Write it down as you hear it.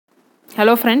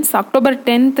Hello friends, October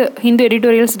 10th Hindu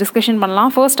editorials discussion பண்ணலாம்.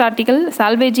 First article,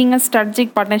 salvaging a strategic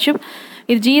partnership.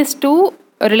 இது GS2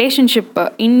 relationship,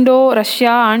 Indo,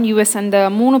 Russia and US அந்த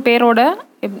மூணு பேரோட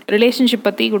relationship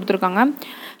பற்றி கொடுத்துருக்காங்க.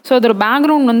 ஸோ அதோட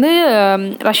பேக்ரவுண்ட் வந்து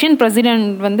ரஷ்யன்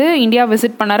பிரசிடென்ட் வந்து இந்தியா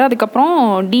விசிட் பண்ணார். அதுக்கப்புறம்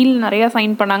டீல் நிறையா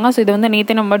சைன் பண்ணாங்க. ஸோ இது வந்து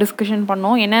நேற்றே நம்ம டிஸ்கஷன்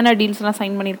பண்ணோம் என்னென்ன டீல்ஸ்லாம்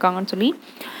சைன் பண்ணியிருக்காங்கன்னு சொல்லி.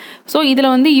 ஸோ இதில்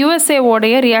வந்து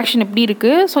யூஎஸ்ஏவோடைய ரியாக்ஷன் எப்படி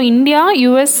இருக்குது, ஸோ இந்தியா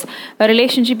யூஎஸ்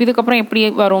ரிலேஷன்ஷிப் இதுக்கப்புறம் எப்படி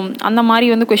வரும் அந்த மாதிரி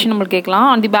வந்து கொஷின் நம்மளுக்கு கேட்கலாம்.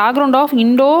 அந்த background of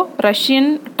Indo Russian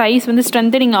dies வந்து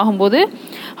ஸ்ட்ரென்தனிங் ஆகும்போது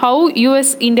how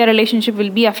US India relationship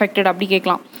will be affected அப்படி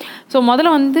கேட்கலாம். ஸோ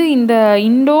முதல்ல வந்து இந்த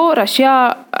இண்டோ ரஷ்யா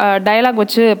டயலாக்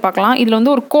வச்சு பார்க்கலாம். இதில்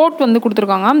வந்து ஒரு கோட் வந்து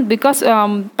கொடுத்துருக்காங்க. பிகாஸ்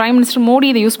பிரைம் மினிஸ்டர் மோடி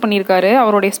இதை யூஸ் பண்ணியிருக்காரு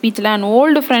அவருடைய ஸ்பீச்சில். And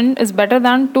old friend is better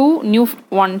than two new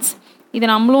once. இதை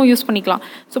நம்மளும் யூஸ் பண்ணிக்கலாம்.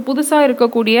 ஸோ புதுசாக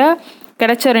இருக்கக்கூடிய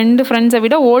கிடைச்ச ரெண்டு ஃப்ரெண்ட்ஸை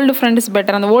விட ஓல்டு ஃப்ரெண்ட் இஸ்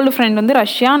பெட்டர். அந்த ஓல்டு ஃப்ரெண்ட் வந்து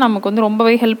ரஷ்யா நமக்கு வந்து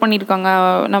ரொம்பவே ஹெல்ப் பண்ணியிருக்காங்க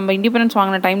நம்ம இண்டிபெண்டன்ஸ்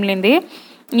வாங்கின டைம்லேருந்தே.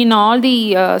 In all the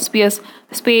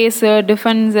space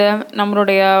defence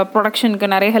நம்மளுடைய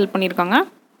ப்ரொடக்ஷனுக்கு நிறைய ஹெல்ப் பண்ணியிருக்காங்க.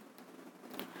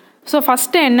 ஸோ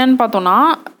ஃபஸ்ட்டு என்னன்னு பார்த்தோன்னா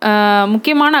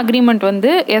முக்கியமான அக்ரிமெண்ட்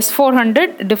வந்து S-400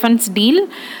 டிஃபென்ஸ் டீல்.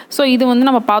 ஸோ இது வந்து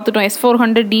நம்ம பார்த்துட்டோம்.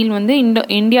 S-400 டீல் வந்து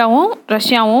இந்தியாவும்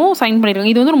ரஷ்யாவும் சைன்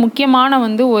பண்ணியிருக்காங்க. இது வந்து ஒரு முக்கியமான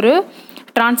வந்து ஒரு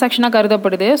டிரான்சாக்ஷனாக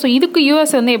கருதப்படுது. ஸோ இதுக்கு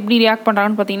யூஎஸ் வந்து எப்படி ரியாக்ட்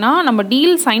பண்ணுறாங்கன்னு பார்த்தீங்கன்னா, நம்ம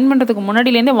டீல் சைன் பண்ணுறதுக்கு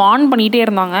முன்னாடியிலேருந்தே வார்ன் பண்ணிகிட்டே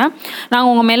இருந்தாங்க, நாங்கள்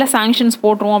உங்கள் மேலே சாங்ஷன்ஸ்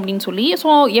போட்டுருவோம் அப்படின்னு சொல்லி. ஸோ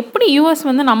எப்படி யூஎஸ்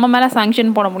வந்து நம்ம மேலே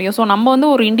சாங்ஷன் போட முடியும்? ஸோ நம்ம வந்து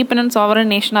ஒரு இண்டிபெண்டன்ட் சாவரன்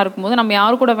நேஷனாக இருக்கும்போது நம்ம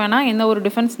யாரு கூட வேணால் எந்த ஒரு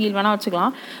டிஃபென்ஸ் டீல் வேணால்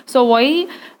வச்சுக்கலாம். So why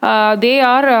they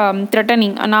are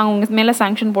threatening நாங்கள் உங்கள் மேலே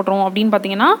சாங்ஷன் போட்டுருவோம் அப்படின்னு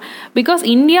பார்த்தீங்கன்னா, பிகாஸ்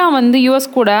இந்தியா வந்து யூஎஸ்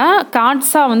கூட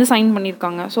காட்ஸா வந்து சைன்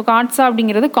பண்ணியிருக்காங்க. ஸோ காட்ஸா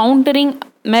அப்படிங்கிறது countering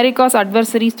America's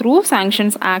adversaries through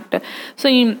sanctions act.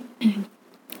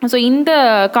 So இந்த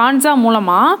கான்சா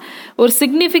மூலமாக ஒரு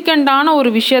சிக்னிஃபிகண்ட்டான ஒரு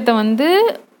விஷயத்தை வந்து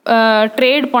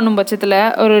ட்ரேட் பண்ணும் பட்சத்தில்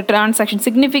ஒரு டிரான்சாக்ஷன்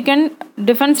சிக்னிஃபிகண்ட்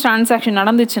டிஃபென்ஸ் டிரான்சாக்ஷன்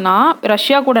நடந்துச்சுன்னா,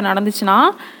 ரஷ்யா கூட நடந்துச்சுன்னா,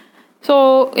 ஸோ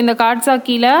இந்த காட்ஸா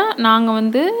கீழே நாங்கள்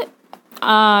வந்து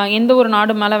எந்த ஒரு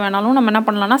நாடு மேலே வேணாலும் நம்ம என்ன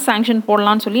பண்ணலாம்னா சாங்ஷன்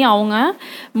போடலான்னு சொல்லி அவங்க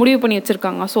முடிவு பண்ணி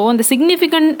வச்சுருக்காங்க. ஸோ அந்த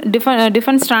சிக்னிஃபிகண்ட்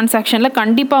டிஃபென்ஸ் டிரான்சாக்ஷனில்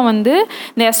கண்டிப்பாக வந்து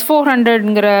இந்த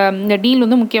S-400ங்கிற இந்த டீல்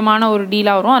வந்து முக்கியமான ஒரு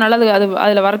டீலாக வரும். அதனால்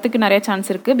அதில் வரத்துக்கு நிறைய சான்ஸ்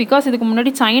இருக்குது. பிகாஸ் இதுக்கு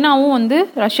முன்னாடி சைனாவும் வந்து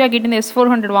ரஷ்யா கிட்ட இந்த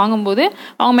S-400 வாங்கும்போது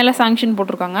அவங்க மேலே சாங்ஷன்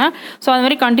போட்டிருக்காங்க. ஸோ அது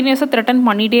மாதிரி கண்டினியூஸாக த்ரெட்டன்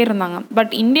பண்ணிகிட்டே இருந்தாங்க.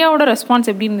 பட் இந்தியாவோட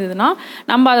ரெஸ்பான்ஸ் எப்படி இருந்ததுன்னா,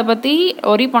 நம்ம அதை பற்றி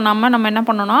ஒரி பண்ணாமல் நம்ம என்ன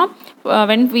பண்ணோன்னா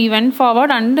we went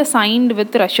forward and signed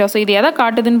with Russia. So இது எதை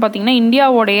காட்டுதுன்னு பார்த்தீங்கன்னா,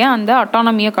 இந்தியாவோடைய அந்த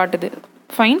அட்டானமியை காட்டுது.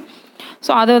 ஃபைன்.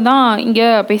 ஸோ அதை தான் இங்கே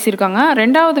பேசியிருக்காங்க.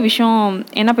 ரெண்டாவது விஷயம்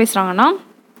என்ன பேசுகிறாங்கன்னா,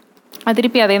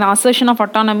 திருப்பி அதே தான், assertion of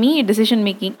autonomy, decision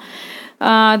making.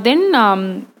 Then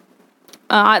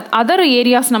other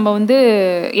areas நம்ம வந்து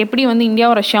எப்படி வந்து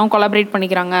இந்தியாவும் ரஷ்யாவும் கொலாபரேட்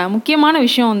பண்ணிக்கிறாங்க. முக்கியமான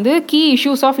விஷயம் வந்து key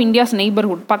issues of India's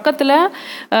neighbourhood, பக்கத்தில்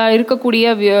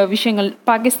இருக்கக்கூடிய விஷயங்கள்,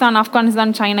 பாகிஸ்தான்,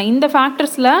 ஆப்கானிஸ்தான், சைனா, இந்த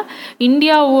ஃபேக்டர்ஸில்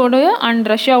இந்தியாவோட அண்ட்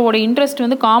ரஷ்யாவோட இன்ட்ரெஸ்ட்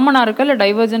வந்து காமனாக இருக்கா இல்லை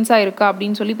டைவர்ஜென்ஸாக இருக்கா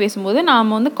அப்படின்னு சொல்லி பேசும்போது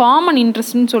நாம் வந்து காமன்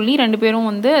இன்ட்ரெஸ்ட்னு சொல்லி ரெண்டு பேரும்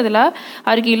வந்து அதில்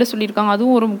அறிக்கையில் சொல்லியிருக்காங்க.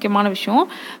 அதுவும் ஒரு முக்கியமான விஷயம்.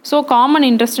 ஸோ காமன்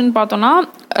இன்ட்ரெஸ்ட்னு பார்த்தோன்னா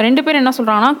ரெண்டு பேரும் என்ன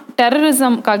சொல்கிறாங்கன்னா,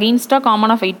 டெரரிசம்க்கு அகெயின்ஸ்டாக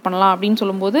காமனாக ஃபைட் பண்ணலாம் அப்படின்னு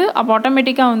சொல்லும்போது அப்போ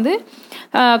ஆட்டோமேட்டிக்காக வந்து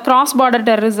கிராஸ் பார்டர்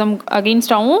டெரரிசம்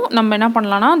அகெயின்ஸ்டாகவும் நம்ம என்ன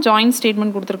பண்ணலாம்னா ஜாயின்ட்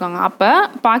ஸ்டேட்மெண்ட் கொடுத்துருக்காங்க. அப்போ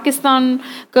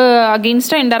பாகிஸ்தானுக்கு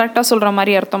அகெயின்ஸ்டாக இன்டெரக்டாக சொல்கிற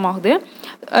மாதிரி அர்த்தமாகுது.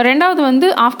 ரெண்டாவது வந்து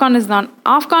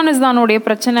ஆப்கானிஸ்தானுடைய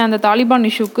பிரச்சனை, அந்த தாலிபான்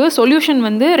இஷ்யூக்கு சொல்யூஷன்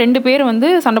வந்து ரெண்டு பேர் வந்து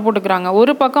சண்டை போட்டுக்கிறாங்க.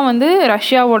 ஒரு பக்கம் வந்து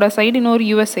ரஷ்யாவோட சைடு, இன்னொரு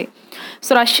USA.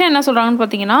 ஸோ ரஷ்யா என்ன சொல்கிறாங்கன்னு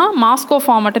பார்த்தீங்கன்னா, மாஸ்கோ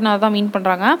ஃபார்மட்டுன்னு அதை தான் மீன்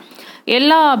பண்ணுறாங்க.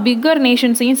 எல்லா பிக்கர்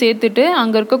நேஷன்ஸையும் சேர்த்துட்டு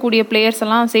அங்கே இருக்கக்கூடிய பிளேயர்ஸ்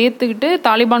எல்லாம் சேர்த்துக்கிட்டு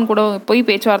தாலிபான் கூட போய்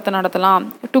பேச்சுவார்த்தை நடத்தலாம்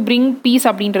டு பிரிங் பீஸ்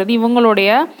அப்படின்றது இவங்களுடைய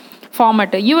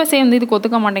ஃபார்மேட்டு. USA வந்து இதுக்கு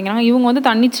ஒத்துக்க மாட்டேங்கிறாங்க. இவங்க வந்து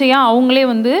தன்னிச்சையாக அவங்களே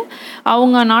வந்து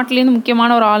அவங்க நாட்டிலேருந்து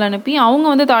முக்கியமான ஒரு ஆள் அனுப்பி அவங்க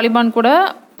வந்து தாலிபான் கூட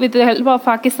வித் ஹெல்ப் ஆஃப்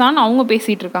பாகிஸ்தான் அவங்க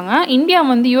பேசிகிட்டு இருக்காங்க. இந்தியா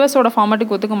வந்து USஓட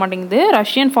ஃபார்மேட்டுக்கு ஒத்துக்க மாட்டேங்குது,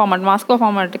 ரஷ்யன் ஃபார்மேட் மாஸ்கோ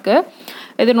ஃபார்மேட்டுக்கு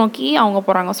எதிர்நோக்கி அவங்க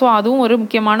போகிறாங்க. ஸோ அதுவும் ஒரு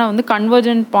முக்கியமான வந்து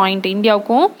கன்வர்ஜென்ட் பாயிண்ட்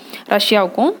இந்தியாவுக்கும்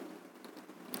ரஷ்யாவுக்கும்.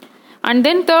 அண்ட்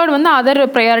தென் தேர்ட் வந்து அதர்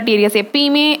ப்ரையாரிட்டி ஏரியாஸ்.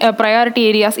 எப்பயுமே ப்ரையாரிட்டி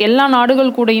ஏரியாஸ் எல்லா நாடுகள்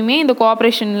கூடயுமே இந்த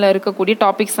கோஆப்ரேஷனில் இருக்கக்கூடிய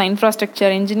டாபிக்ஸ் தான்,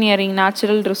 infrastructure, engineering,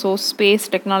 natural resource, space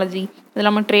technology, இது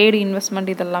இல்லாமல் ட்ரேடு,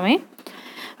 இன்வெஸ்ட்மெண்ட், இதெல்லாமே.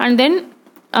 அண்ட் தென்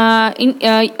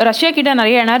ரஷ்யா கிட்ட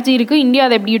நிறைய எனர்ஜி இருக்குது, இந்தியா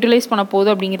அதை எப்படி யூட்டிலைஸ் பண்ண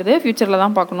போகுது அப்படிங்கிறது ஃப்யூச்சரில்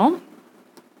தான் பார்க்கணும்.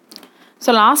 ஸோ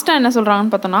லாஸ்ட்டாக என்ன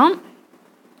சொல்கிறாங்கன்னு பார்த்தோன்னா,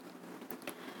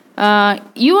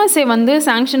 USA வந்து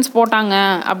சாங்ஷன்ஸ் போட்டாங்க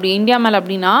அப்படி இந்தியா மேலே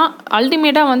அப்படின்னா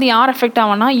அல்டிமேட்டாக வந்து யார் அஃபெக்ட்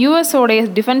ஆகும்னா USஓடைய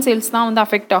டிஃபென்ஸ் சேல்ஸ் தான் வந்து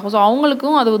அஃபெக்ட் ஆகும். ஸோ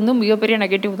அவங்களுக்கும் அது வந்து மிகப்பெரிய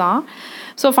நெகட்டிவ் தான்.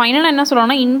 ஸோ ஃபைனலாக என்ன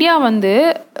சொல்கிறாங்கன்னா, இந்தியா வந்து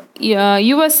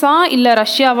யூஎஸ்ஆ இல்லை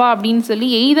ரஷ்யாவா அப்படின்னு சொல்லி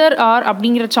எய்தர் ஆர்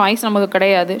அப்படிங்கிற சாய்ஸ் நமக்கு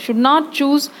கிடையாது. Should not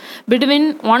choose between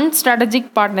one strategic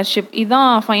partnership.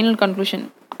 இதுதான் ஃபைனல் கன்க்ளூஷன்.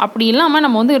 அப்படி இல்லாமல்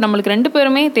நம்ம வந்து நம்மளுக்கு 2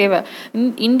 பேருமே தேவை.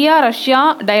 India Russia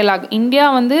dialogue. இந்தியா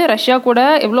வந்து ரஷ்யா கூட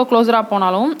எவ்வளோ க்ளோஸராக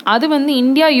போனாலும் அது வந்து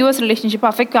இந்தியா யூஎஸ் ரிலேஷன்ஷிப்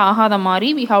அஃபெக்ட் ஆகாத மாதிரி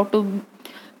வி ஹாவ் டு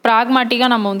ப்ராக்மேட்டிக்காக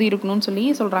நம்ம வந்து இருக்கணும்னு சொல்லி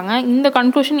சொல்கிறாங்க. இந்த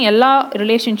கன்க்ளூஷன் எல்லா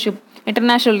ரிலேஷன்ஷிப்,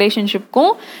 இன்டர்நேஷ்னல்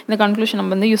ரிலேஷன்ஷிப்க்கும் இந்த கன்க்ளூஷன்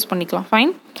நம்ம வந்து யூஸ் பண்ணிக்கலாம்.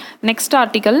 Fine. Next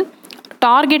article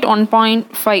target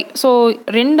 1.5. So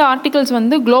 2 articles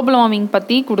வந்து குளோபல் வார்மிங்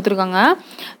பற்றி கொடுத்துருக்காங்க.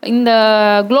 இந்த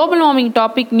குளோபல் வார்மிங்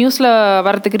டாபிக் நியூஸில்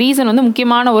வரதுக்கு ரீசன் வந்து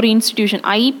முக்கியமான ஒரு institution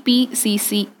IPCC,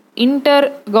 inter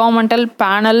governmental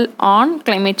panel on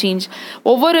climate change.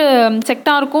 ஒவ்வொரு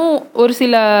செக்டாருக்கும் ஒரு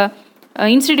சில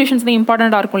இன்ஸ்டிடியூஷன்ஸ் தான்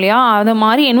இம்பார்ட்டண்ட்டாக இருக்கும் இல்லையா, அது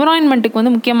மாதிரி என்விரான்மெண்ட்டுக்கு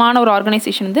வந்து முக்கியமான ஒரு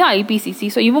ஆர்கனைசேஷன் வந்து IPCC.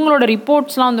 ஸோ இவங்களோட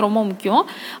ரிப்போர்ட்ஸ்லாம் வந்து ரொம்ப முக்கியம்.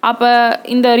 அப்போ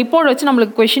இந்த ரிப்போர்ட் வச்சு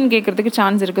நம்மளுக்கு கொஷின் கேட்கறதுக்கு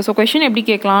சான்ஸ் இருக்குது. ஸோ கொஷின் எப்படி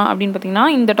கேட்கலாம் அப்படின்னு பார்த்தீங்கன்னா,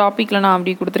 இந்த டாப்பிக்கில் நான்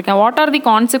அப்படி கொடுத்துருக்கேன். What are the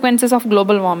consequences of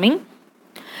global warming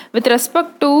with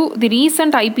respect to the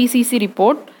recent IPCC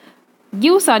report,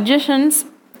 give suggestions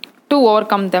to over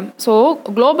come them. So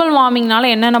global வார்மிங்னால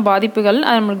என்னென்ன பாதிப்புகள்,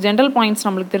 அது நம்மளுக்கு ஜென்ரல் பாயிண்ட்ஸ்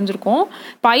நம்மளுக்கு தெரிஞ்சிருக்கும்.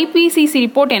 இப்போ IPCC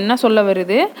ரிப்போர்ட் என்ன சொல்ல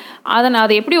வருது,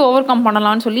 அதை எப்படி ஓவர் கம்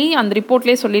பண்ணலாம்னு சொல்லி அந்த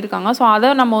ரிப்போர்ட்லேயே சொல்லியிருக்காங்க. ஸோ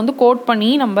அதை நம்ம வந்து கோட் பண்ணி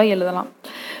நம்ம எழுதலாம்.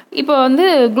 இப்போ வந்து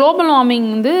குளோபல் வார்மிங்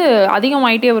வந்து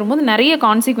அதிகமாகிட்டே வரும்போது நிறைய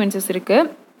கான்சிக்வன்சஸ்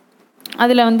இருக்குது.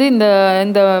 அதில் வந்து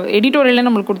இந்த எடிட்டோரியலில்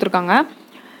நம்மளுக்கு கொடுத்துருக்காங்க.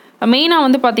 மெயினாக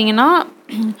வந்து பார்த்திங்கன்னா,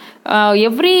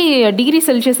 எவ்ரி டிகிரி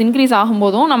செல்சியஸ் இன்க்ரீஸ்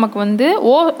ஆகும்போதும் நமக்கு வந்து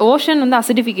ஓஷன் வந்து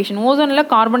அசிடிஃபிகேஷன், ஓசனில்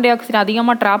கார்பன் டை ஆக்சைடு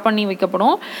அதிகமாக ட்ராப் பண்ணி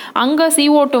வைக்கப்படும். அங்கே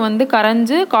CO2 வந்து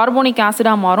கரைஞ்சு கார்போனிக்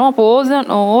ஆசிடாக மாறும். அப்போ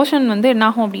ஓஷன் வந்து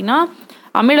என்னாகும் அப்படின்னா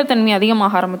அமிலத்தன்மை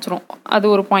அதிகமாக ஆரம்பிச்சிடும். அது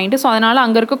ஒரு பாயிண்ட்டு. ஸோ அதனால்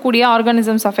அங்கே இருக்கக்கூடிய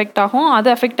ஆர்கானிசம்ஸ் அஃபெக்ட் ஆகும். அது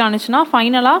அஃபெக்ட் ஆனிச்சுன்னா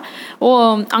ஃபைனலாக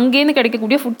அங்கேருந்து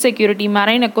கிடைக்கக்கூடிய food security,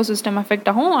 marine ecosystem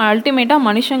affect ஆகும். அல்டிமேட்டாக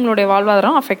மனுஷங்களுடைய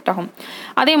வாழ்வாதாரம் அஃபெக்ட் ஆகும்.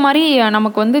 அதே மாதிரி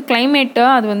நமக்கு வந்து கிளைமேட்டு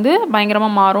அது வந்து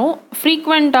பயங்கரமாக மாறும்.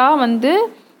 ஃப்ரீக்வெண்ட்டாக வந்து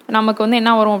நமக்கு வந்து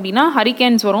என்ன வரும் அப்படின்னா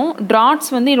ஹரிகேன்ஸ் வரும். ட்ராட்ஸ்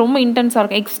வந்து ரொம்ப இன்டென்ஸாக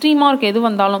இருக்கும், எக்ஸ்ட்ரீமாக இருக்கும். எது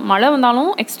வந்தாலும், மழை வந்தாலும்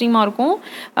எக்ஸ்ட்ரீமாக இருக்கும்.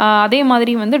 அதே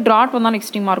மாதிரி வந்து ட்ராட் வந்தாலும்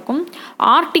எக்ஸ்ட்ரீமாக இருக்கும்.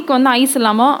 ஆர்டிக் வந்து ஐஸ்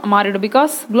இல்லாமல் மாறிடும்.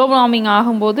 பிகாஸ் குளோபல் வார்மிங்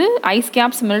ஆகும்போது ஐஸ்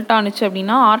கேப்ஸ் மெல்ட் ஆனிச்சு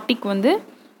அப்படின்னா ஆர்டிக் வந்து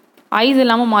ஐஸ்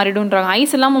இல்லாமல் மாறிடுன்றாங்க.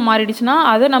 ஐஸ் இல்லாமல் மாறிடுச்சுன்னா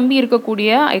அதை நம்பி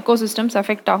இருக்கக்கூடிய எக்கோசிஸ்டம்ஸ்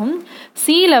எஃபெக்ட் ஆகும்.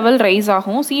 சீ லெவல் ரைஸ்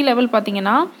ஆகும். சீ லெவல்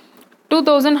பார்த்திங்கன்னா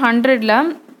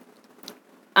 2100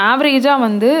 ஆவரேஜாக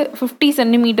வந்து 50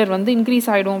 சென்டிமீட்டர் வந்து இன்க்ரீஸ்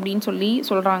ஆகிடும் அப்படின்னு சொல்லி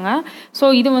சொல்கிறாங்க. ஸோ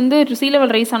இது வந்து சீ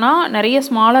லெவல் ரைஸ் ஆனால் நிறைய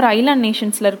ஸ்மாலர் ஐலாண்ட்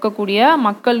நேஷன்ஸில் இருக்கக்கூடிய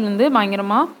மக்கள் வந்து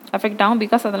பயங்கரமாக எஃபெக்ட் ஆகும்.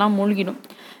 பிகாஸ் அதெல்லாம் மூழ்கிடும்.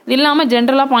 இது இல்லாமல்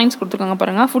ஜென்ரலாக பாயிண்ட்ஸ் கொடுத்துருக்காங்க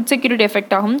பாருங்கள். ஃபுட் செக்யூரிட்டி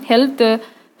எஃபெக்ட் ஆகும். Health,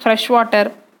 fresh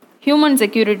water, human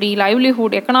security,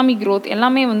 livelihood, economic growth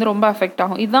எல்லாமே வந்து ரொம்ப அஃபெக்ட்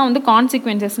ஆகும். இதுதான் வந்து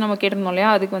கான்சிக்வன்சஸ் நம்ம கேட்டிருந்தோம்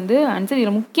இல்லையா, அதுக்கு வந்து ஆன்சர்.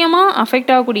 இதில் முக்கியமாக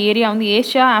அஃபெக்ட் ஆகக்கூடிய ஏரியா வந்து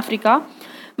ஏஷியா, ஆஃப்ரிக்கா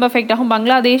ரொம்ப அஃபெக்ட் ஆகும்.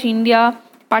 பங்களாதேஷ், இந்தியா,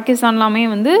 பாகிஸ்தான்லாமே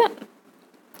வந்து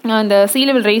அந்த சீ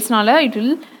level ரைஸ்னால it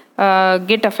will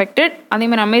get affected.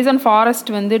 அதேமாதிரி அமேசான் ஃபாரஸ்ட்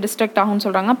வந்து டிஸ்ட்ரக்ட் ஆகும்னு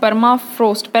சொல்கிறாங்க.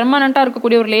 பெர்மாஃப்ரோஸ்ட், பெர்மனண்ட்டாக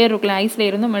இருக்கக்கூடிய ஒரு லேயர் இருக்குல்ல, ஐஸ்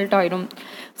லேயர் வந்து மெல்ட் ஆகிடும்.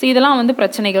 ஸோ இதெல்லாம் வந்து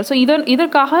பிரச்சனைகள். ஸோ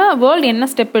இதற்காக வேர்ல்டு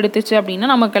என்ன ஸ்டெப் எடுத்துச்சு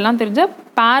அப்படின்னா, நமக்கெல்லாம் தெரிஞ்ச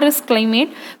பாரிஸ்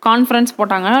கிளைமேட் கான்ஃபரன்ஸ்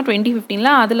போட்டாங்க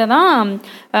 2015. அதில் தான்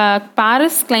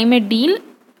Paris climate deal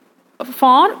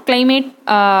for climate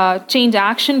change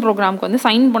action ப்ரோக்ராமுக்கு வந்து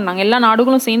சைன் பண்ணாங்க. எல்லா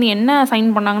நாடுகளும் சேர்ந்து என்ன சைன்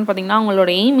பண்ணாங்கன்னு பார்த்தீங்கன்னா,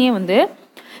 அவங்களோட எய்மே வந்து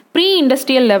ப்ரீ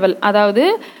இண்டஸ்ட்ரியல் லெவல், அதாவது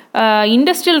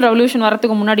இண்டஸ்ட்ரியல் ரெவல்யூஷன்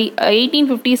வரதுக்கு முன்னாடி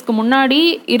 1850s முன்னாடி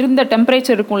இருந்த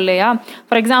டெம்பரேச்சர் இருக்கும் இல்லையா.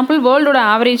 ஃபார் எக்ஸாம்பிள் வேர்ல்டோட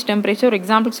ஆவரேஜ் டெம்பரேச்சர் ஒரு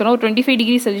எக்ஸாம்பிள் சொல்ல ஒரு 25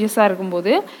 டிகிரி செல்சியஸாக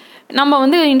இருக்கும்போது, நம்ம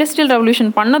வந்து இண்டஸ்ட்ரியல்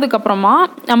ரெவல்யூஷன் பண்ணதுக்கப்புறமா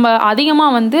நம்ம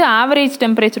அதிகமாக வந்து ஆவரேஜ்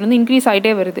டெம்பரேச்சர் வந்து இன்க்ரீஸ்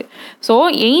ஆகிட்டே வருது. ஸோ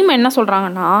எய்ம் என்ன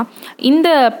சொல்கிறாங்கன்னா, இந்த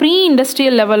ப்ரீ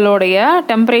இண்டஸ்ட்ரியல் லெவலோடைய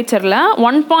டெம்பரேச்சரில்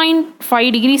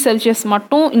 1.5 டிகிரி செல்சியஸ்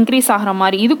மட்டும் இன்க்ரீஸ் ஆகிற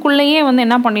மாதிரி இதுக்குள்ளேயே வந்து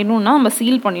என்ன பண்ணிடணும்னா நம்ம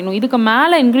சீல் பண்ணிடணும். இதுக்கு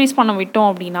மேலே இன்க்ரீஸ் பண்ண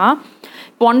விட்டோம் அப்படின்னா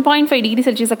 1.5 டிகிரி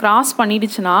செல்சியஸை கிராஸ்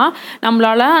பண்ணிடுச்சுன்னா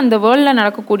நம்மளால் அந்த வேர்ல்டில்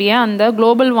நடக்கக்கூடிய அந்த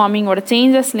குளோபல் வார்மிங்கோட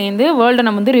சேஞ்சஸ்லேருந்து வேர்ல்டை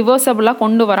நம்ம வந்து ரிவர்சபிளாக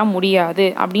கொண்டு வர முடியாது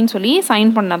அப்படின்னு சொல்லி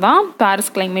சைன் பண்ணதான்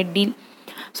பாரிஸ் கிளைமேட் டீல்.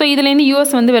 ஸோ இதுலேருந்து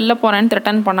US வந்து வெளில போகிறேன்னு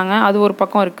த்ரெட்டன் பண்ணாங்க. அது ஒரு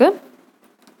பக்கம் இருக்குது.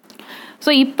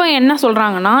 ஸோ இப்போ என்ன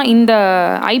சொல்கிறாங்கன்னா, இந்த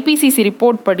IPCC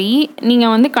ரிப்போர்ட் படி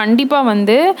நீங்கள் வந்து கண்டிப்பாக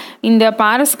வந்து இந்த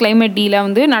பாரிஸ் கிளைமேட் டீலை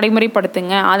வந்து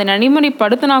நடைமுறைப்படுத்துங்க. அதை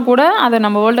நடைமுறைப்படுத்தினா கூட அதை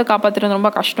நம்ம வேர்ல்டை காப்பாற்றுறது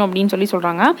ரொம்ப கஷ்டம் அப்படின்னு சொல்லி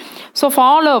சொல்கிறாங்க. So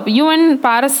follow up UN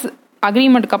Paris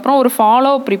அக்ரிமெண்ட்டுக்கு அப்புறம் ஒரு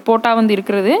ஃபாலோ அப் ரிப்போர்ட்டாக வந்து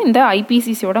இருக்கிறது இந்த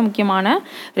IPCCயோட முக்கியமான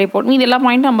ரிப்போர்ட். இது எல்லா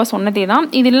பாயிண்ட்டும் நம்ம சொன்னதே தான்.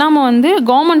 இது இல்லாமல் வந்து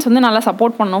கவர்மெண்ட்ஸ் வந்து நல்லா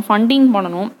சப்போர்ட் பண்ணணும், ஃபண்டிங்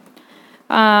பண்ணணும்.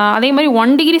 அதே மாதிரி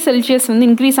 1 டிகிரி செல்சியஸ் வந்து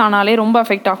இன்க்ரீஸ் ஆனாலே ரொம்ப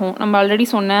அஃபெக்ட் ஆகும். நம்ம ஆல்ரெடி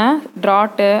சொன்ன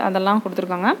ட்ராட்டு அதெல்லாம்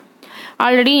கொடுத்துருக்காங்க.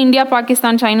 ஆல்ரெடி இந்தியா,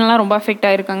 பாகிஸ்தான், சைனாலாம் ரொம்ப affect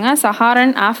ஆகிருக்காங்க.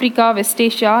 Saharan, Africa, west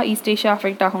Asia, east Asia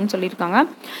affect ஆகும்னு சொல்லியிருக்காங்க.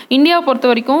 இந்தியாவை பொறுத்த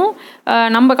வரைக்கும்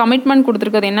நம்ம கமிட்மெண்ட்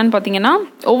கொடுத்துருக்கிறது என்னன்னு பார்த்தீங்கன்னா,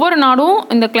 ஒவ்வொரு நாடும்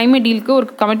இந்த கிளைமேட் டீலுக்கு ஒரு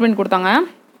கமிட்மெண்ட் கொடுத்தாங்க.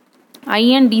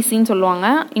 INDCன்னு சொல்லுவாங்க,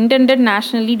 இன்டெண்டட்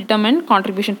நேஷ்னலி டிட்டர்மெண்ட்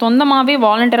கான்ட்ரிபியூஷன். சொந்தமாகவே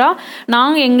வாலண்டராக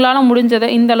நாங்கள் எங்களால் முடிஞ்சதை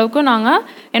இந்த அளவுக்கு நாங்கள்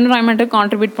என்விரான்மெண்ட்டுக்கு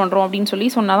கான்ட்ரிபியூட் பண்ணுறோம் அப்படின்னு சொல்லி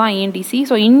சொன்னால் தான் INDC.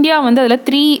 ஸோ இந்தியா வந்து அதில்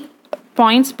 3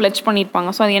 பாயிண்ட்ஸ் பிளட்ஜ் பண்ணியிருப்பாங்க.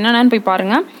 ஸோ அது என்னென்னு போய்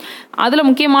பாருங்கள். அதில்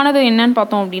முக்கியமானது என்னன்னு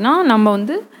பார்த்தோம் அப்படின்னா, நம்ம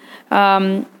வந்து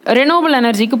ரெனோவபிள்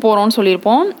எனர்ஜிக்கு போகிறோம்னு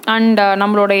சொல்லியிருப்போம். அண்ட்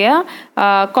நம்மளுடைய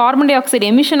கார்பன் டை ஆக்சைடு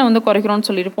எமிஷனை வந்து குறைக்கிறோன்னு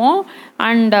சொல்லியிருப்போம்.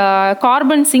 அண்ட்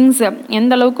கார்பன் சிங்ஸ்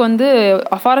எந்த அளவுக்கு வந்து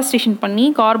அஃபாரஸ்டேஷன் பண்ணி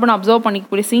கார்பன் அப்சர்வ்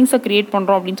பண்ணிக்கக்கூடிய சிங்ஸை க்ரியேட்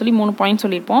பண்ணுறோம் அப்படின்னு சொல்லி 3 பாயிண்ட்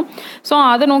சொல்லியிருப்போம். ஸோ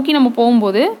அதை நோக்கி நம்ம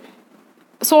போகும்போது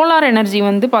சோலார் எனர்ஜி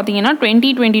வந்து பார்த்திங்கன்னா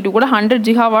 2022 கூட 100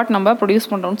 GW நம்ம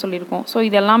ப்ரொடியூஸ் பண்ணுறோம்னு சொல்லியிருக்கோம். ஸோ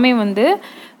இது எல்லாமே வந்து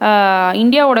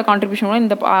இந்தியாவோட கான்ட்ரிபியூஷனோட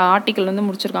இந்த ஆர்டிக்கல் வந்து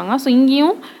முடிச்சிருக்காங்க. ஸோ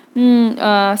இங்கேயும்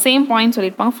சேம் பாயிண்ட்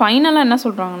சொல்லியிருப்பாங்க. ஃபைனலாக என்ன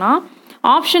சொல்கிறாங்கன்னா,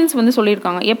 ஆப்ஷன்ஸ் வந்து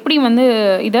சொல்லியிருக்காங்க எப்படி வந்து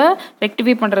இதை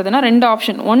ரெக்டிஃபை பண்ணுறதுன்னா 2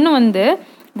 ஆப்ஷன். ஒன்று வந்து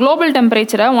குளோபல்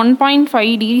டெம்பரேச்சரை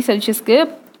 1.5 டிகிரி செல்சியஸ்க்கு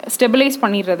ஸ்டெபிலைஸ்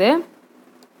பண்ணிடுறது,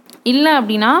 இல்லை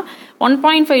அப்படின்னா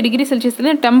 1.5 டிகிரி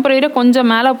செல்சியஸ்லேருந்து டெம்பரேச்சர் கொஞ்சம்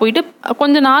மேலே போயிட்டு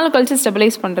கொஞ்சம் நாள் கழிச்சு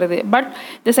ஸ்டெபிலைஸ் பண்ணுறது. பட்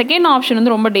இந்த செகண்ட் ஆப்ஷன்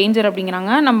வந்து ரொம்ப டேஞ்சர்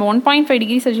அப்படிங்கிறாங்க. நம்ம 1.5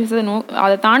 டிகிரி செல்சியஸ்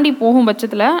அதை தாண்டி போகும்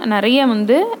பட்சத்தில் நிறைய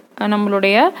வந்து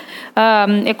நம்மளுடைய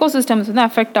எக்கோசிஸ்டம்ஸ் வந்து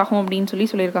அஃபெக்ட் ஆகும் அப்படின்னு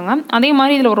சொல்லியிருக்காங்க. அதே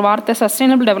மாதிரி இதில் ஒரு வார்த்தை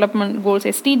sustainable development goals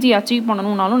SDG achieve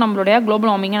பண்ணணும்னாலும் நம்மளுடைய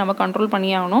குளோபல் வார்மிங்கை நம்ம கண்ட்ரோல்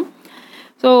பண்ணி ஆகணும்.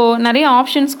 ஸோ நிறைய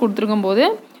ஆப்ஷன்ஸ் கொடுத்துருக்கும் போது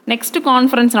நெக்ஸ்ட்டு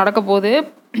கான்ஃபரன்ஸ் நடக்க போது,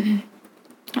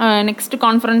 நெக்ஸ்ட்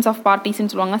கான்ஃபரன்ஸ் ஆஃப்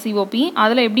பார்ட்டிஸ்ன்னு சொல்லுவாங்க, COP.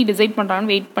 அதில் எப்படி டிசைட்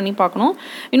பண்ணுறாங்கன்னு வெயிட் பண்ணி பார்க்கணும்.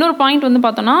 இன்னொரு பாயிண்ட் வந்து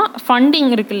பார்த்தோன்னா, ஃபண்டிங்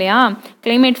இருக்கு இல்லையா,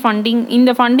 கிளைமேட் ஃபண்டிங்.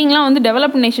 இந்த ஃபண்டிங்லாம் வந்து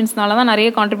டெவலப்ட் நேஷன்ஸ்னால தான் நிறைய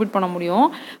கான்ட்ரிபியூட் பண்ண முடியும்.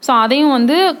 ஸோ அதையும்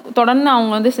வந்து தொடர்ந்து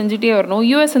அவங்க வந்து செஞ்சுட்டே வரணும்.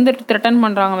 US வந்து த்ரெட்டன்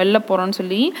பண்ணுறாங்க வெளில போகிறோன்னு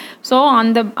சொல்லி. ஸோ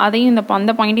அந்த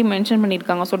பாயிண்ட்டையும் மென்ஷன்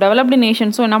பண்ணியிருக்காங்க. ஸோ டெவலப்டு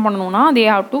நேஷன்ஸும் என்ன பண்ணணும்னா, they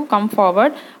have to come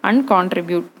forward and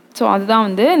contribute. So அதுதான்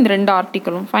வந்து இந்த 2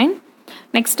 ஆர்டிக்கலும். ஃபைன்.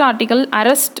 நெக்ஸ்ட் ஆர்டிக்கல்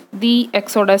அரெஸ்ட் தி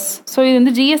எக்ஸோடஸ். ஸோ இது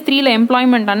வந்து GS3ல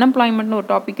எம்ப்ளாய்மெண்ட் அன்எம்ப்ளாய்மெண்ட்னு ஒரு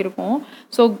டாபிக் இருக்கும்.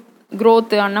 ஸோ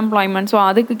க்ரோத்து, அன்எம்ப்ளாய்மெண்ட், ஸோ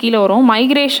அதுக்கு கீழே வரும்.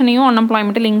 மைக்ரேஷனையும்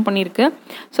அன்எம்ப்ளாய்மெண்ட்டை லிங்க் பண்ணியிருக்கு.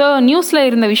 ஸோ நியூஸில்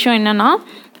இருந்த விஷயம் என்னென்னா,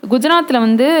 குஜராத்தில்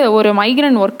வந்து ஒரு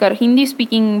migrant worker, Hindi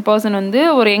speaking person வந்து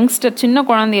ஒரு யங்ஸ்டர் சின்ன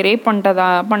குழந்தைய ரேப்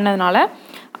பண்ணதுனால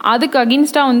அதுக்கு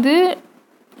அகெயின்ஸ்டாக வந்து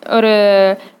ஒரு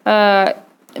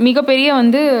மிகப்பெரிய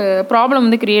வந்து ப்ராப்ளம்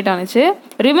வந்து க்ரியேட் ஆனிச்சு.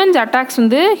 ரிவெஞ்ச் அட்டாக்ஸ்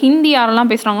வந்து ஹிந்தி யாரெல்லாம்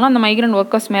பேசுகிறாங்களோ அந்த மைக்ரண்ட்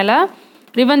ஒர்க்கர்ஸ் மேலே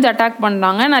ரிவெஞ்ச் அட்டாக்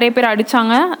பண்ணுறாங்க. நிறைய பேர்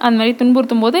அடித்தாங்க. அந்த மாதிரி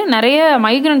துன்புறுத்தும் போது நிறைய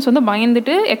மைக்ரண்ட்ஸ் வந்து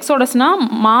பயந்துட்டு எக்ஸோடஸ்னால்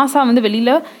மாசாக வந்து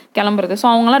வெளியில் கிளம்புறது. ஸோ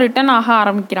அவங்களாம் ரிட்டர்ன் ஆக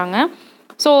ஆரம்பிக்கிறாங்க.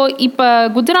 ஸோ இப்போ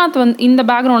குஜராத் வந்து இந்த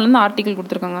பேக்ரவுண்ட்லேருந்து ஆர்டிக்கல்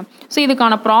கொடுத்துருக்காங்க. ஸோ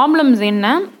இதுக்கான ப்ராப்ளம்ஸ் என்ன,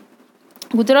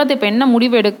 குஜராத் இப்போ என்ன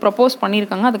முடிவு ப்ரப்போஸ்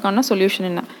பண்ணியிருக்காங்க, அதுக்கான சொல்யூஷன்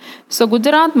என்ன. So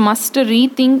Gujarat must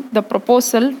rethink the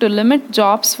proposal to limit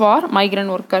jobs for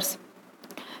migrant workers.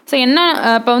 So என்ன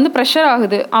இப்போ வந்து ப்ரெஷர்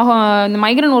ஆகுது, இந்த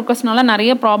மைக்ரண்ட் ஒர்க்கர்ஸ்னால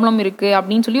நிறைய ப்ராப்ளம் இருக்குது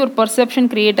அப்படின்னு சொல்லி ஒரு பர்செப்ஷன்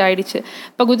க்ரியேட் ஆகிடுச்சு.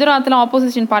 இப்போ குஜராத்தில்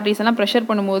ஆப்போசிஷன் பார்ட்டிஸ் எல்லாம் ப்ரெஷர்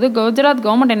பண்ணும்போது குஜராத்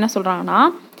கவர்மெண்ட் என்ன சொல்கிறாங்கன்னா,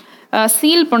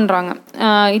 சீல் பண்ணுறாங்க.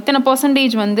 இத்தனை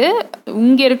பர்சன்டேஜ் வந்து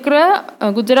இங்கே இருக்கிற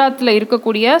குஜராத்தில்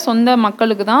இருக்கக்கூடிய சொந்த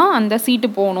மக்களுக்கு தான் அந்த சீட்டு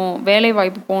போகணும், வேலை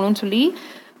வாய்ப்பு போகணும்னு சொல்லி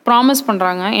ப்ராமிஸ்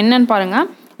பண்ணுறாங்க. என்னன்னு பாருங்கள்,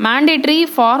 mandatory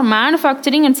for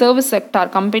manufacturing and service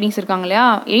sector companies இருக்காங்க இல்லையா,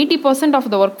 80%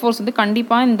 ஆஃப் த ஒர்க் ஃபோர்ஸ் வந்து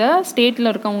கண்டிப்பாக இந்த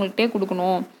ஸ்டேட்டில் இருக்கவங்கள்ட்டே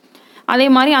கொடுக்கணும். அதே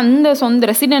மாதிரி அந்த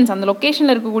சொந்த ரெசிடென்ஸ் அந்த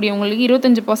லொக்கேஷனில் இருக்கக்கூடியவங்களுக்கு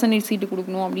 25% சீட்டு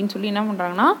கொடுக்கணும் அப்படின்னு சொல்லி என்ன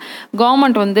பண்ணுறாங்கன்னா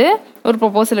கவர்மெண்ட் வந்து ஒரு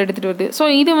ப்ரொபோசல் எடுத்துகிட்டு வருது.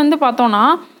 ஸோ இது வந்து பார்த்தோன்னா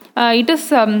இட் இஸ்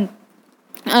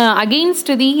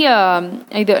அகெயின்ஸ்ட் தி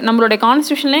இது நம்மளுடைய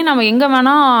கான்ஸ்டியூஷன்லேயே நம்ம எங்கே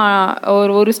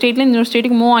வேணால் ஒரு ஸ்டேட்லேருந்து இன்னொரு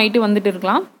ஸ்டேட்டுக்கு மூவ் ஆகிட்டு வந்துட்டு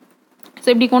இருக்கலாம். ஸோ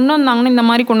இப்படி கொண்டு வந்தாங்கன்னா, இந்த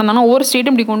மாதிரி கொண்டு வந்தாங்கன்னா ஒவ்வொரு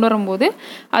ஸ்டேட்டும் இப்படி கொண்டு வரும்போது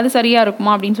அது சரியாக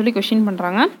இருக்குமா அப்படின்னு சொல்லி கொஸ்டின்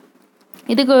பண்ணுறாங்க.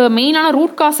 இதுக்கு மெயினான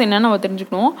ரூட் காஸ் என்னன்னு நம்ம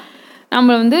தெரிஞ்சுக்கணும்.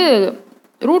 நம்ம வந்து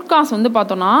ரூட் காஸ் வந்து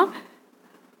பார்த்தோன்னா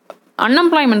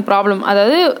அன்எம்ப்ளாய்மெண்ட் ப்ராப்ளம்,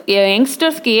 அதாவது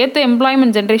யங்ஸ்டர்ஸ்க்கு ஏற்ற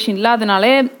எம்ப்ளாய்மெண்ட் ஜென்ரேஷன்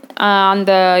இல்லாதனாலே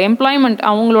அந்த எம்ப்ளாய்மெண்ட்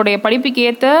அவங்களுடைய படிப்புக்கு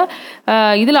ஏற்ற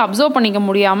இதில் அப்சர்வ் பண்ணிக்க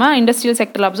முடியாமல், இண்டஸ்ட்ரியல்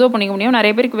செக்டரில் அப்சர்வ் பண்ணிக்க முடியாமல்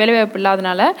நிறைய பேருக்கு வேலைவாய்ப்பு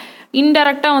இல்லாதனால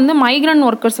இன்டெரக்டாக வந்து மைக்ரண்ட்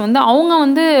ஒர்க்கர்ஸ் வந்து அவங்க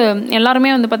வந்து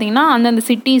எல்லாருமே வந்து பார்த்திங்கன்னா அந்தந்த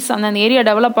சிட்டிஸ் அந்தந்த ஏரியா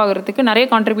டெவலப் ஆகிறதுக்கு நிறைய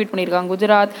கான்ட்ரிபியூட் பண்ணியிருக்காங்க.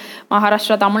 குஜராத்,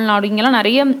 மகாராஷ்டிரா, தமிழ்நாடு இங்கெல்லாம்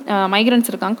நிறைய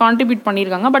மைக்ரண்ட்ஸ் இருக்காங்க, கான்ட்ரிபியூட்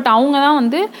பண்ணியிருக்காங்க. பட் அவங்க தான்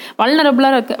வந்து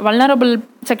வல்னரபிள்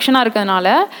செக்ஷனாக இருக்கிறதுனால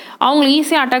அவங்கள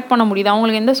ஈஸியாக அட்டாக் பண்ண முடியுது.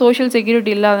 அவங்களுக்கு எந்த சோஷியல்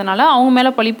செக்யூரிட்டி இல்லாதனால அவங்க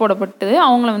மேலே பழி போடப்பட்டு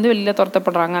அவங்கள வந்து வெளியில்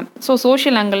துரத்தப்படுறாங்க. ஸோ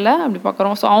சோஷியல் ஆங்கிளில் அப்படி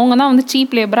பார்க்குறோம். ஸோ அவங்க தான் வந்து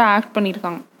சீப் லேபராக ஆக்ட்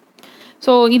பண்ணியிருக்காங்க.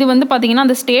 ஸோ இது வந்து பார்த்திங்கன்னா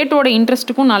அந்த ஸ்டேட்டோட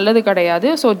இன்ட்ரெஸ்ட்டுக்கும் நல்லது கிடையாது.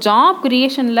 ஸோ ஜாப்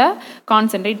கிரியேஷனில்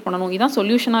கான்சென்ட்ரேட் பண்ணணும். இதுதான்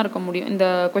சொல்யூஷனாக இருக்க முடியும் இந்த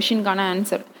கொஷினுக்கான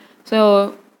ஆன்சர். ஸோ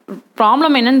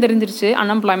ப்ராப்ளம் என்னன்னு தெரிஞ்சிருச்சு,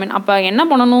 அன்எம்ப்ளாய்மெண்ட். அப்போ என்ன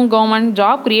பண்ணணும், கவர்மெண்ட்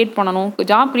ஜாப் க்ரியேட் பண்ணணும்.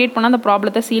 ஜாப் க்ரியேட் பண்ணால் அந்த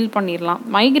ப்ராப்ளத்தை சீல் பண்ணிடலாம்.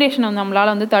 மைக்ரேஷனை வந்து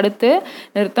நம்மளால் வந்து தடுத்து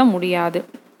நிறுத்த முடியாது.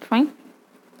 ஃபைன்.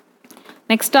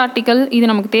 நெக்ஸ்ட் ஆர்டிக்கல், இது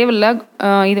நமக்கு தேவையில்லை.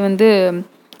 இது வந்து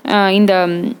இந்த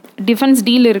டிஃபென்ஸ்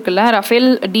டீல் இருக்குல்ல, ரஃபேல்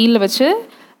டீலில் வச்சு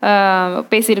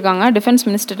பேசியிருக்காங்க. டிஃபென்ஸ்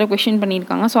மினிஸ்டர்கிட்ட கொஷின்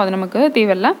பண்ணியிருக்காங்க. ஸோ அது நமக்கு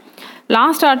தேவையில்லை.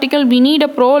 Last article, we need a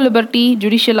bro liberty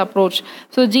judicial approach.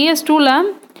 So GS2ல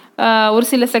ஒரு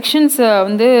சில செக்ஷன்ஸ்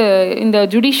வந்து இந்த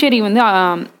ஜுடிஷியரி வந்து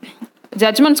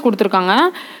ஜட்ஜ்மெண்ட்ஸ் கொடுத்துருக்காங்க.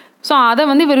 ஸோ அதை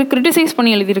வந்து இவர் கிரிட்டிசைஸ்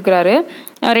பண்ணி எழுதியிருக்கிறாரு.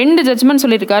 2 ஜட்ஜ்மெண்ட்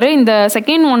சொல்லியிருக்காரு. இந்த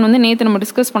செகண்ட் ஒன் வந்து நேற்று நம்ம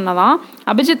டிஸ்கஸ் பண்ணதான்,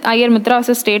 Abhijit Iyer Mitra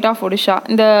versus state of Odisha.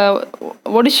 இந்த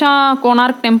ஒடிஷா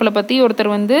கோனார்க் டெம்பிளை பற்றி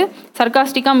ஒருத்தர் வந்து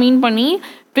சர்காஸ்டிக்காக மீன் பண்ணி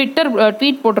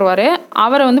ட்வீட் போட்டுருவார்.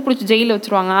 அவரை வந்து பிடிச்சி ஜெயிலில்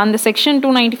வச்சுருவாங்க. அந்த செக்ஷன்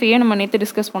 295 நம்ம நேற்று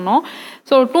டிஸ்கஸ் பண்ணோம்.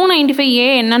 ஸோ 295A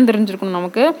என்னன்னு தெரிஞ்சிருக்கணும்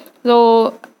நமக்கு. ஸோ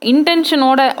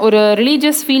இன்டென்ஷனோட ஒரு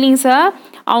ரிலீஜியஸ் ஃபீலிங்ஸை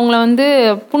அவங்கள வந்து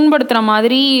புண்படுத்துகிற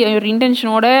மாதிரி ஒரு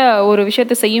இன்டென்ஷனோட ஒரு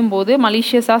விஷயத்தை செய்யும்போது,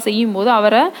 மலிஷியஸாக செய்யும்போது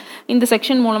அவரை இந்த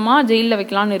செக்ஷன் மூலமாக ஜெயிலில்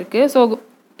வைக்கலான்னு இருக்குது. ஸோ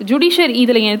ஜுடிஷியரி,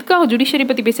 இதில் எதுக்காக ஜுடிஷியரி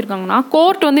பற்றி பேசியிருக்காங்கன்னா,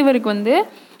 கோர்ட் வந்து இவருக்கு வந்து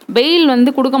பெயில்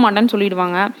வந்து கொடுக்க மாட்டேன்னு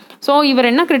சொல்லிடுவாங்க. ஸோ இவர்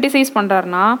என்ன கிரிட்டிசைஸ்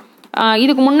பண்ணுறாருனா,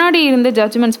 இதுக்கு முன்னாடி இருந்த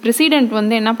ஜட்ஜ்மெண்ட்ஸ் பிரசிடென்ட்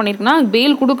வந்து என்ன பண்ணியிருக்குன்னா,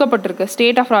 பெயில் கொடுக்கப்பட்டிருக்கு.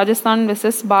 ஸ்டேட் ஆஃப் ராஜஸ்தான்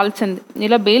வெர்சஸ் பால்சந்த்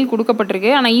இதில் பெயில்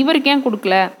கொடுக்கப்பட்டிருக்கு. ஆனால் இவருக்கு ஏன்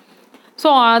கொடுக்கல? ஸோ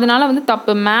அதனால் வந்து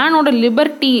தப்பு. மேனோட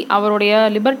லிபர்ட்டி, அவருடைய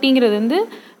லிபர்ட்டிங்கிறது வந்து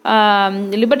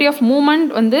லிபர்ட்டி ஆஃப் மூமெண்ட்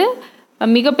வந்து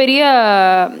மிகப்பெரிய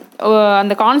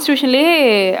அந்த கான்ஸ்டியூஷன்லேயே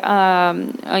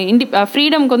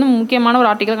ஃப்ரீடம்க்கு வந்து முக்கியமான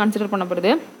ஒரு ஆர்டிக்கல் கன்சிடர்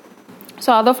பண்ணப்படுது.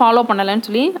 ஸோ அதை ஃபாலோ பண்ணலைன்னு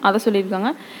சொல்லி அதை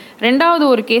சொல்லியிருக்காங்க. 2வது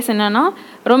ஒரு கேஸ் என்னென்னா,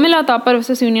 Romila Thapar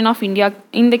versus union of India.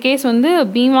 இந்த கேஸ் வந்து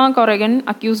பீமா காரகன்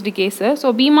அக்யூஸ்டு கேஸு. ஸோ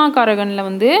பீமா காரகனில்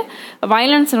வந்து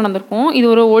வயலன்ஸ் நடந்திருக்கும். இது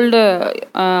ஒரு ஓல்டு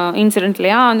இன்சிடென்ட்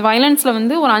இல்லையா. அந்த வயலன்ஸில்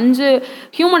வந்து ஒரு 5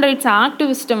 ஹியூமன் ரைட்ஸ்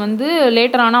ஆக்டிவிஸ்ட்டை வந்து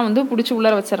லேட்டரானால் வந்து பிடிச்சி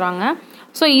உள்ளர வச்சிடறாங்க.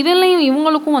 ஸோ இதுலேயும்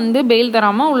இவங்களுக்கும் வந்து பெயில்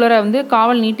தராமல் உள்ளர வந்து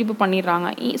காவல் நீட்டிப்பு பண்ணிடுறாங்க.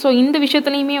 ஸோ இந்த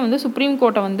விஷயத்துலையுமே வந்து சுப்ரீம்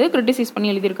கோர்ட்டை வந்து கிரிட்டிசைஸ் பண்ணி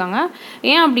எழுதியிருக்காங்க.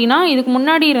 ஏன் அப்படின்னா, இதுக்கு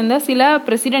முன்னாடி இருந்த சில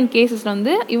பிரசிடென்ட் கேசஸில்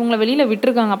வந்து இவங்களை வெளியில்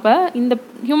விட்டுருக்காங்க. அப்போ இந்த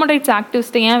ஹியூமன் ரைட்ஸ்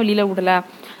ஆக்டிவிஸ்ட்டை ஏன் வெளியில் விடலை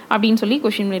அப்படின்னு சொல்லி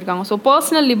கொஷின் பண்ணியிருக்காங்க. ஸோ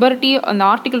பர்சனல் லிபர்ட்டி அந்த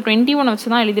ஆர்டிகல் 21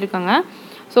 வச்சு தான் எழுதியிருக்காங்க.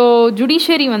 ஸோ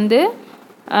ஜுடிஷியரி வந்து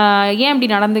ஏன் இப்படி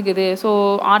நடந்துக்குது, ஸோ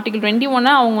ஆர்டிகல்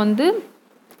 21 அவங்க வந்து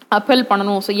அப்பெல்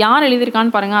பண்ணணும். ஸோ யார்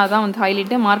எழுதியிருக்கான்னு பாருங்கள். அதுதான் வந்து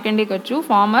ஹைலைட்டு. மார்க்கண்டே கட்சு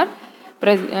ஃபார்மர்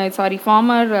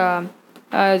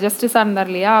ஜஸ்டிஸாக இருந்தார்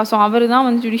இல்லையா. ஸோ அவர் தான்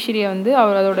வந்து ஜுடிஷியரியை வந்து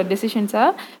அதோட டெசிஷன்ஸை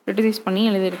கிரிட்டிசைஸ் பண்ணி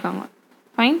எழுதியிருக்காங்க.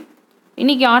 ஃபைன்.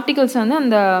 இன்றைக்கி ஆர்டிகல்ஸ் வந்து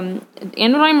அந்த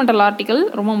என்விரான்மெண்டல் ஆர்டிக்கல்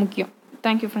ரொம்ப முக்கியம்.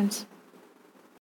 Thank you friends.